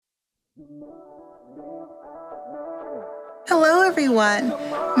Hello, everyone.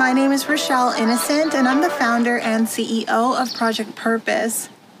 My name is Rochelle Innocent, and I'm the founder and CEO of Project Purpose.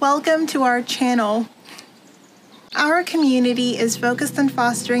 Welcome to our channel. Our community is focused on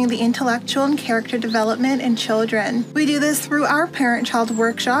fostering the intellectual and character development in children. We do this through our parent-child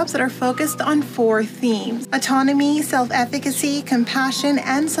workshops that are focused on 4 themes: autonomy, self-efficacy, compassion,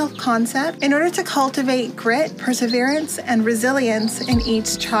 and self-concept, in order to cultivate grit, perseverance, and resilience in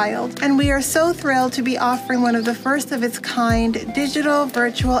each child. And we are so thrilled to be offering one of the first of its kind digital,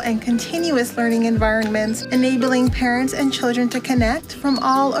 virtual, and continuous learning environments, enabling parents and children to connect from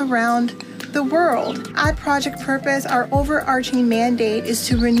all around the world. At Project Purpose, our overarching mandate is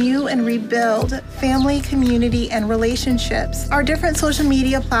to renew and rebuild family, community, and relationships. Our different social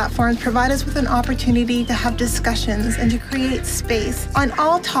media platforms provide us with an opportunity to have discussions and to create space on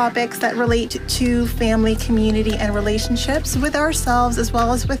all topics that relate to family, community, and relationships with ourselves as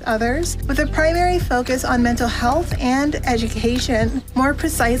well as with others, with a primary focus on mental health and education. More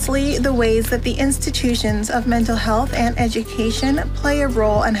precisely, the ways that the institutions of mental health and education play a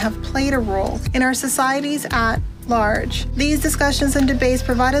role and have played a role in our societies at large. These discussions and debates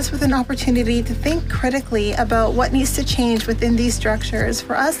provide us with an opportunity to think critically about what needs to change within these structures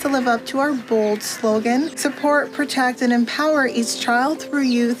for us to live up to our bold slogan: support, protect, and empower each child through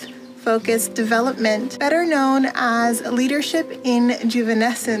youth-focused development, better known as leadership in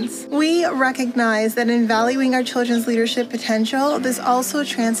juvenescence. We recognize that in valuing our children's leadership potential, this also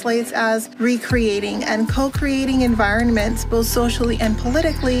translates as recreating and co-creating environments, both socially and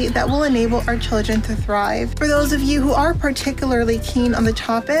politically, that will enable our children to thrive. For those of you who are particularly keen on the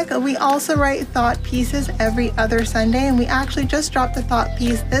topic, we also write thought pieces every other Sunday, and we actually just dropped a thought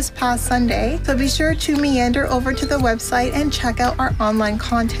piece this past Sunday, so be sure to meander over to the website and check out our online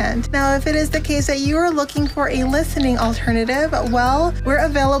content. Now, if it is the case that you are looking for a listening alternative, well, we're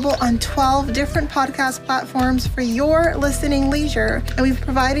available on 12 different podcast platforms for your listening leisure, and we've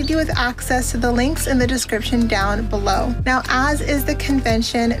provided you with access to the links in the description down below. Now, as is the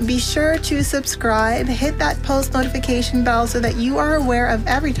convention, be sure to subscribe, hit that post notification bell so that you are aware of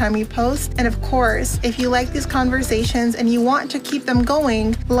every time we post. And of course, if you like these conversations and you want to keep them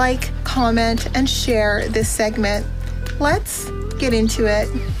going, like, comment, and share this segment. Let's get into it.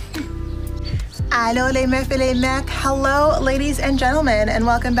 Hello, ladies and gentlemen, and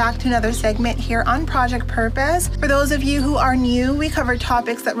welcome back to another segment here on Project Purpose. For those of you who are new, we cover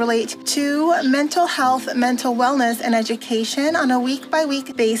topics that relate to mental health, mental wellness, and education on a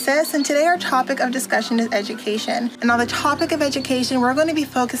week-by-week basis. And today our topic of discussion is education. And on the topic of education, we're going to be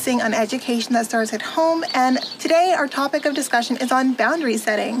focusing on education that starts at home. And today our topic of discussion is on boundary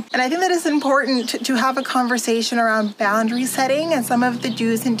setting. And I think that it's important to have a conversation around boundary setting and some of the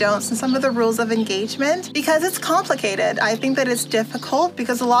do's and don'ts and some of the rules of engagement, because it's complicated. I think that it's difficult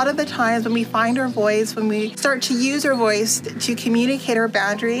because a lot of the times when we find our voice, when we start to use our voice to communicate our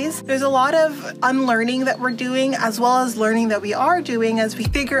boundaries, there's a lot of unlearning that we're doing as well as learning that we are doing as we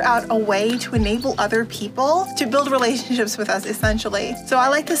figure out a way to enable other people to build relationships with us, essentially. So I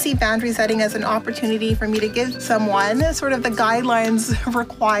like to see boundary setting as an opportunity for me to give someone sort of the guidelines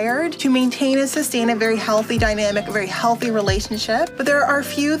required to maintain and sustain a very healthy dynamic, a very healthy relationship. But there are a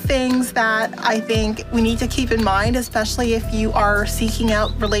few things that I think we need to keep in mind, especially if you are seeking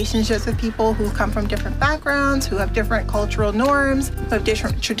out relationships with people who come from different backgrounds, who have different cultural norms, who have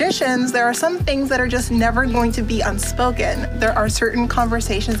different traditions. There are some things that are just never going to be unspoken. There are certain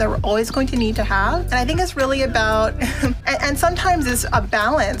conversations that we're always going to need to have. And I think it's really about, and sometimes it's a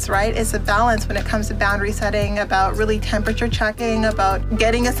balance, right? It's a balance when it comes to boundary setting, about really temperature checking, about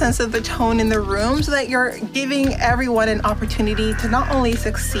getting a sense of the tone in the room so that you're giving everyone an opportunity to not only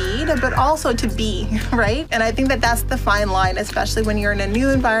succeed, but also to be, right? And I think that that's the fine line, especially when you're in a new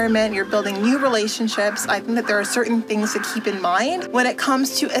environment, you're building new relationships. I think that there are certain things to keep in mind when it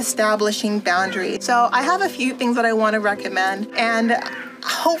comes to establishing boundaries. So I have a few things that I want to recommend, and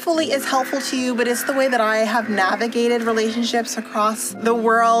hopefully it's helpful to you, but it's the way that I have navigated relationships across the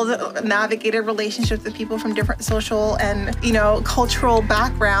world, navigated relationships with people from different social and, cultural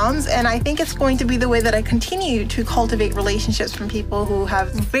backgrounds. And I think it's going to be the way that I continue to cultivate relationships from people who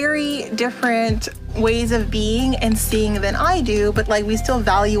have very different ways of being and seeing than I do, but we still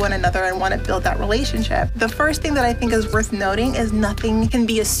value one another and want to build that relationship. The first thing that I think is worth noting is nothing can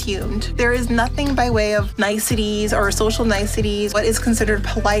be assumed. There is nothing by way of niceties or social niceties, what is considered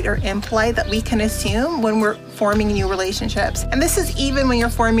polite or impolite, that we can assume when we're forming new relationships. And this is even when you're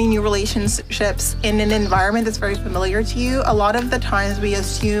forming new relationships in an environment that's very familiar to you. A lot of the times we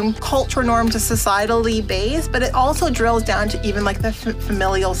assume cultural norms are societally based, but it also drills down to even the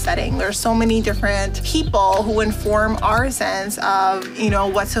familial setting. There's so many different different people who inform our sense of,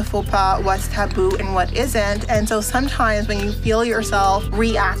 what's a faux pas, what's taboo, and what isn't. And so sometimes when you feel yourself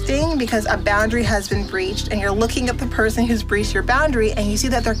reacting because a boundary has been breached and you're looking at the person who's breached your boundary and you see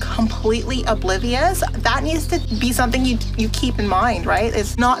that they're completely oblivious, that needs to be something you keep in mind, right?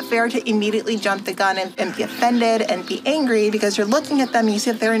 It's not fair to immediately jump the gun and be offended and be angry because you're looking at them and you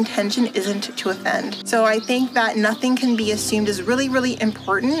see that their intention isn't to offend. So I think that nothing can be assumed is really, really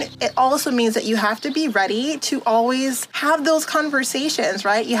important. It also means that you have to be ready to always have those conversations,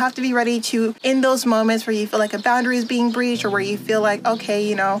 right? You have to be ready to, in those moments where you feel like a boundary is being breached or where you feel like, okay,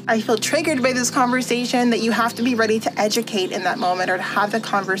 I feel triggered by this conversation, that you have to be ready to educate in that moment or to have the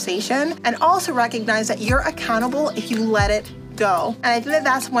conversation, and also recognize that you're accountable if you let it go. And I think that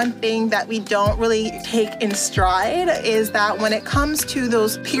that's one thing that we don't really take in stride, is that when it comes to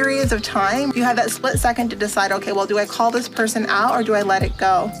those periods of time, you have that split second to decide, okay, well, do I call this person out or do I let it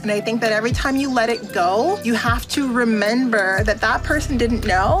go? And I think that every time you let it go, you have to remember that that person didn't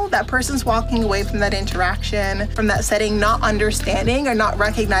know. That person's walking away from that interaction, from that setting, not understanding or not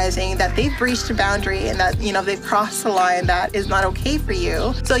recognizing that they've breached a boundary and that, they've crossed the line that is not okay for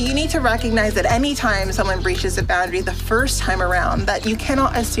you. So you need to recognize that anytime someone breaches a boundary the first time around, that you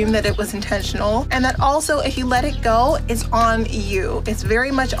cannot assume that it was intentional, and that also if you let it go, it's on you. It's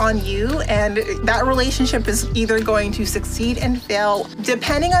very much on you, and that relationship is either going to succeed and fail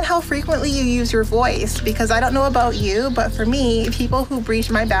depending on how frequently you use your voice. Because I don't know about you, but for me, people who breach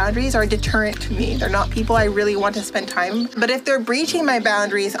my boundaries are a deterrent to me. They're not people I really want to spend time. But if they're breaching my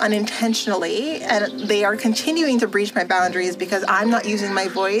boundaries unintentionally and they are continuing to breach my boundaries because I'm not using my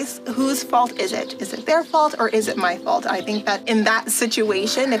voice, whose fault is it? Is it their fault or is it my fault? I think that in that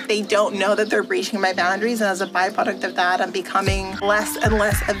situation, if they don't know that they're breaching my boundaries, and as a byproduct of that, I'm becoming less and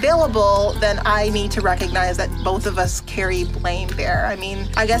less available, then I need to recognize that both of us carry blame there. I mean,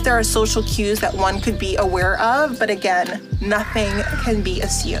 I guess there are social cues that one could be aware of, but again, nothing can be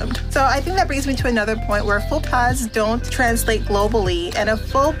assumed. So I think that brings me to another point where faux pas don't translate globally. And a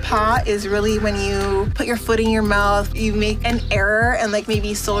faux pas is really when you put your foot in your mouth, you make an error and like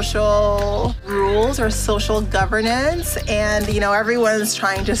maybe social rules or social governance, and everyone's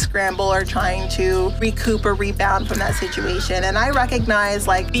trying to scramble or trying to recoup or rebound from that situation. And I recognize,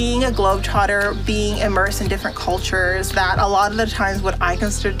 like, being a globetrotter, being immersed in different cultures, that a lot of the times what I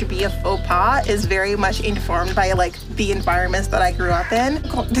consider to be a faux pas is very much informed by like the environments that I grew up in.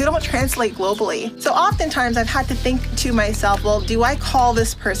 They don't translate globally. So oftentimes I've had to think to myself, well, do I call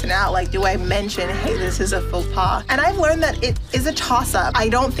this person out? Like, do I mention, hey, this is a faux pas? And I've learned that it is a toss-up. I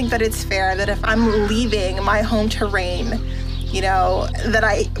don't think that it's fair that if I'm leaving my home terrain, that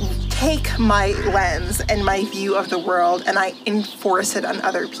I take my lens and my view of the world and I enforce it on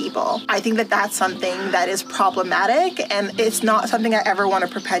other people. I think that that's something that is problematic, and it's not something I ever want to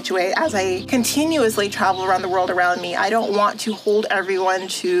perpetuate as I continuously travel around the world around me. I don't want to hold everyone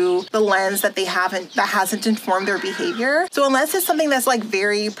to the lens that hasn't informed their behavior. So unless it's something that's like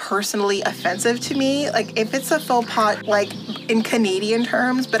very personally offensive to me, like if it's a faux pas, like in Canadian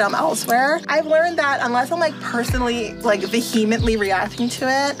terms, but I'm elsewhere, I've learned that unless I'm like personally, like vehemently reacting to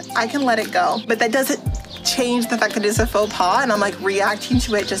it, I can let it go. But that doesn't change the fact that it's a faux pas and I'm like reacting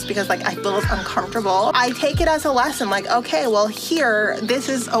to it just because like I feel it's uncomfortable. I take it as a lesson, like, okay, well here, this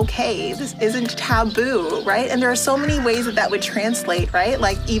is okay. This isn't taboo, right? And there are so many ways that would translate, right?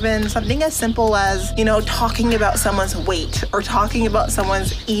 Like even something as simple as, talking about someone's weight or talking about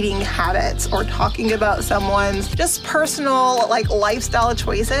someone's eating habits or talking about someone's just personal like lifestyle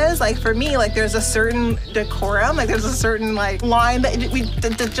choices. Like for me, like there's a certain decorum, like there's a certain like line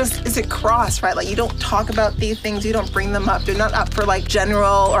that just isn't crossed, right? Like you don't talk about these things, you don't bring them up. They're not up for like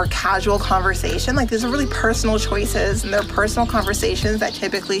general or casual conversation. Like these are really personal choices, and they're personal conversations that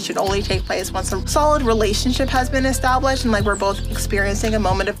typically should only take place once a solid relationship has been established and like we're both experiencing a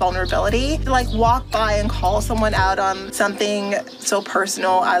moment of vulnerability. To like walk by and call someone out on something so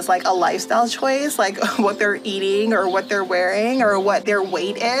personal as like a lifestyle choice, like what they're eating or what they're wearing or what their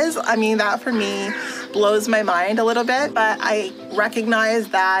weight is. I mean, that for me blows my mind a little bit, but I recognize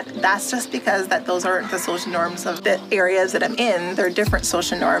that that's just because that those aren't the social norms of the areas that I'm in. They're different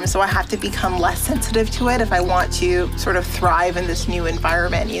social norms, so I have to become less sensitive to it if I want to sort of thrive in this new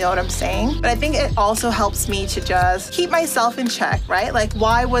environment, you know what I'm saying? But I think it also helps me to just keep myself in check, right? Like,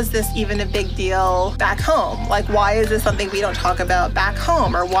 why was this even a big deal back home? Like, why is this something we don't talk about back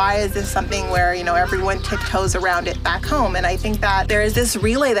home? Or why is this something where, everyone tiptoes around it back home? And I think that there is this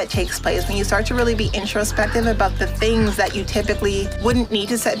relay that takes place when you start to really be introspective about the things that you typically wouldn't need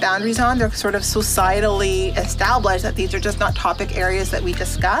to set boundaries on. They're sort of societally established that these are just not topic areas that we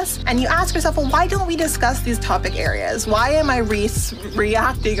discuss. And you ask yourself, well, why don't we discuss these topic areas? Why am I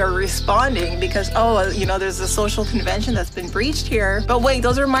reacting or responding because, there's a social convention that's been breached here, but wait,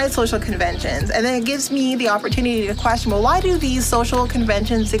 those are my social conventions. And then it gives me the opportunity to question, well, why do these social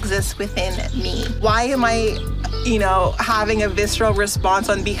conventions exist within me? Why am I having a visceral response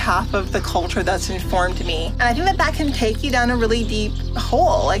on behalf of the culture that's informed me? And I think that can take you down a really deep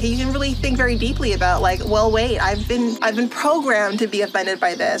hole. Like, you can really think very deeply about, like, well, wait, I've been programmed to be offended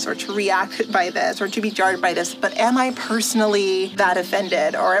by this, or to react by this, or to be jarred by this, but am I personally that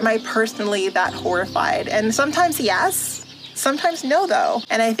offended, or am I personally that horrified? And sometimes yes. Sometimes no, though.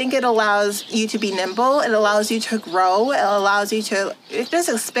 And I think it allows you to be nimble. It allows you to grow. It allows you to just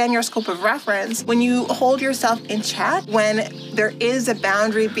expand your scope of reference when you hold yourself in check, when there is a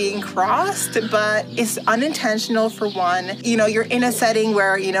boundary being crossed, but it's unintentional for one. You're in a setting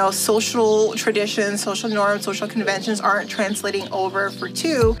where, social traditions, social norms, social conventions aren't translating over for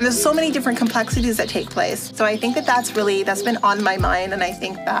two. And there's so many different complexities that take place. So I think that's been on my mind. And I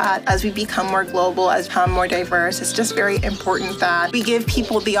think that as we become more global, as we become more diverse, it's just very important that we give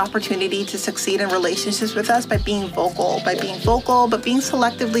people the opportunity to succeed in relationships with us by being vocal, but being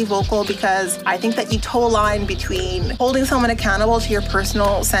selectively vocal, because I think that you toe a line between holding someone accountable to your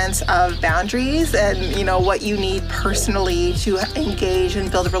personal sense of boundaries and, what you need personally to engage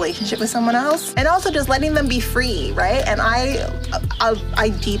and build a relationship with someone else, and also just letting them be free, right? And I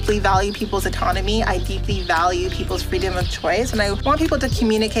deeply value people's autonomy. I deeply value people's freedom of choice, and I want people to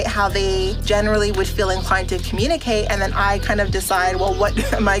communicate how they generally would feel inclined to communicate, and then I kind of decide, well, what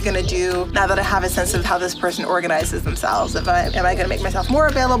am I going to do now that I have a sense of how this person organizes themselves? Am I going to make myself more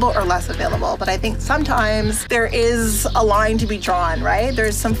available or less available? But I think sometimes there is a line to be drawn, right?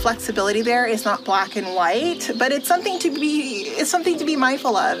 There's some flexibility there. It's not black and white, but it's something to be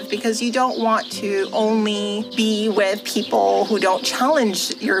mindful of, because you don't want to only be with people who don't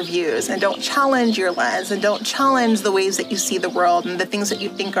challenge your views and don't challenge your lens and don't challenge the ways that you see the world and the things that you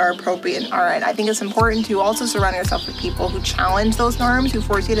think are appropriate and all right. I think it's important to also surround yourself with people who challenge those norms, who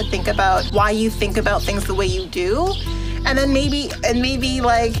force you to think about why you think about things the way you do. And then maybe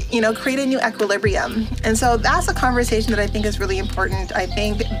create a new equilibrium. And so that's a conversation that I think is really important. I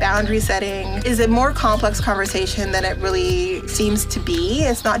think boundary setting is a more complex conversation than it really seems to be.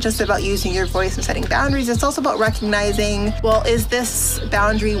 It's not just about using your voice and setting boundaries. It's also about recognizing, well, is this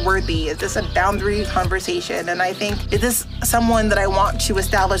boundary worthy? Is this a boundary conversation? And I think, is this someone that I want to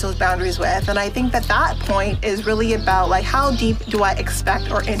establish those boundaries with? And I think that point is really about, like, how deep do I expect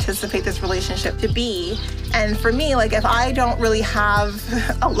or anticipate this relationship to be? And for me, if I don't really have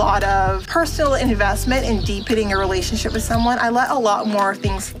a lot of personal investment in deepening a relationship with someone, I let a lot more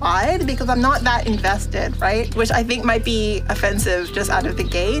things slide because I'm not that invested, right? Which I think might be offensive just out of the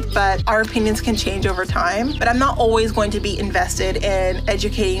gate, but our opinions can change over time. But I'm not always going to be invested in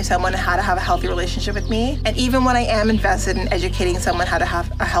educating someone how to have a healthy relationship with me. And even when I am invested in educating someone how to have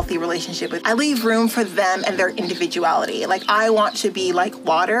a healthy relationship with me, I leave room for them and their individuality. I want to be like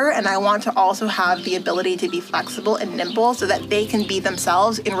water, and I want to also have the ability to be flexible and nimble so that they can be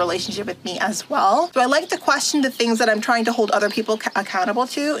themselves in relationship with me as well. So I like to question the things that I'm trying to hold other people accountable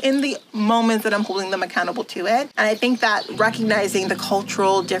to in the moments that I'm holding them accountable to it. And I think that recognizing the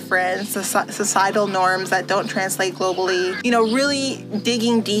cultural difference, the societal norms that don't translate globally, really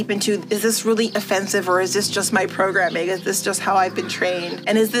digging deep into, is this really offensive, or is this just my programming? Is this just how I've been trained?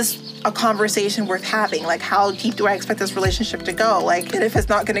 And is this a conversation worth having? How deep do I expect this relationship to go? And if it's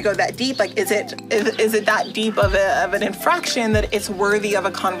not going to go that deep, is it that deep of an infraction that it's worthy of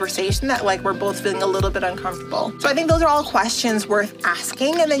a conversation that we're both feeling a little bit uncomfortable? So I think those are all questions worth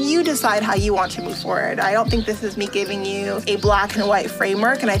asking, and then you decide how you want to move forward. I don't think this is me giving you a black and white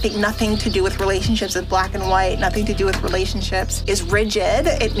framework, and I think nothing to do with relationships is black and white. Nothing to do with relationships is rigid.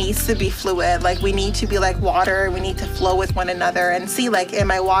 It needs to be fluid. We need to be like water. We need to flow with one another and see,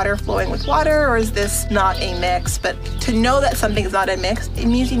 am I water flowing with water, or is this not a mix? But to know that something's not a mix, it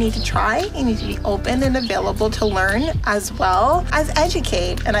means you need to try. You need to be open and available to learn as well as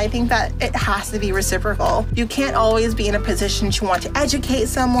educate. And I think that it has to be reciprocal. You can't always be in a position to want to educate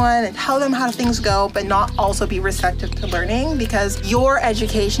someone and tell them how things go, but not also be receptive to learning, because your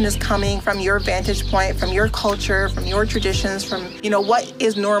education is coming from your vantage point, from your culture, from your traditions, from, what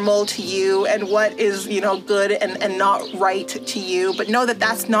is normal to you and what is, good and not right to you. But know that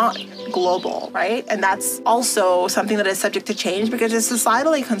that's not global, right? And that's also something that is subject to change because it's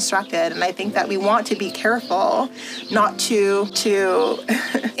societally constructed. And I think that we want to be careful not to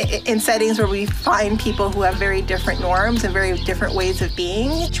in settings where we find people who have very different norms and very different ways of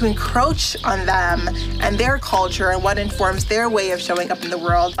being, to encroach on them and their culture and what informs their way of showing up in the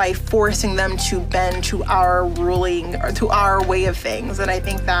world by forcing them to bend to our ruling or to our way of things. And I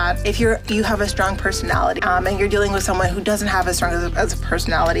think that if you have a strong personality and you're dealing with someone who doesn't have as strong as a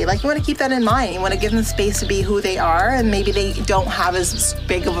personality, like, you want to keep that in mind. You want to give them space to be who they are, and maybe they don't have as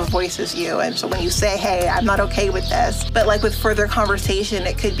big of a voice as you. And so when you say, hey, I'm not okay with this, but like with further conversation,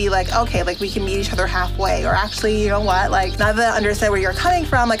 it could be like, okay, like we can meet each other halfway, or actually, you know what, like now that I understand where you're coming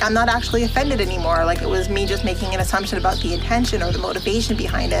from, like I'm not actually offended anymore. Like it was me just making an assumption about the intention or the motivation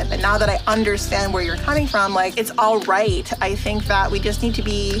behind it. But now that I understand where you're coming from, like it's all right. I think that we just need to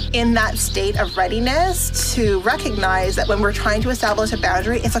be in that state of readiness to recognize that when we're trying to establish a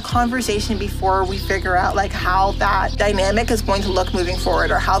boundary, it's a conversation before we figure out like how that dynamic is going to look moving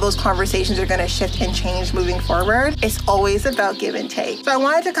forward, or how those conversations are going to shift and change moving forward. It's always about give and take. So I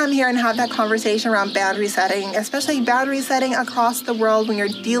wanted to come here and have that conversation around boundary setting, especially boundary setting across the world when you're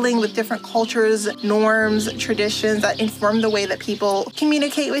dealing with different cultures, norms, traditions that inform the way that people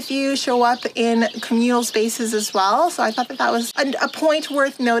communicate with you, show up in communal spaces as well. So I thought that was a point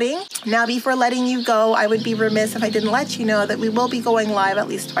worth noting. Now, before letting you go, I would be remiss if I didn't let you know that we will be going live at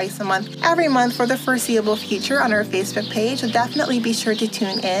least twice a month, every month for the foreseeable future on our Facebook page. So definitely be sure to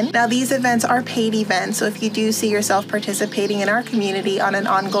tune in. Now, these events are paid events, so if you do see yourself participating in our community on an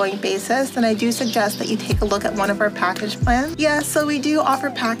ongoing basis, then I do suggest that you take a look at one of our package plans. Yes, so we do offer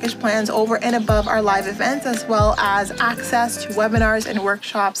package plans over and above our live events, as well as access to webinars and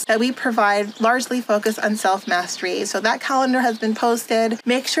workshops that we provide largely focused on self-mastery. So that calendar has been posted.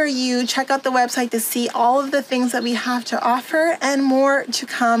 Make sure you check out the website to see all of the things that we have to offer and more to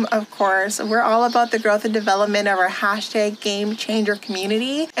come, of course. We're all about the growth and development of our hashtag Game Changer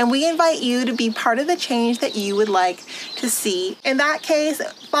community, and we invite you to be part of the change that you would like to see. In that case,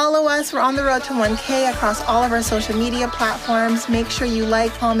 follow us. We're on the road to 1K across all of our social media platforms. Make sure you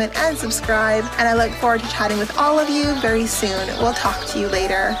like, comment, and subscribe. And I look forward to chatting with all of you very soon. We'll talk to you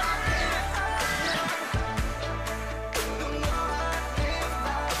later.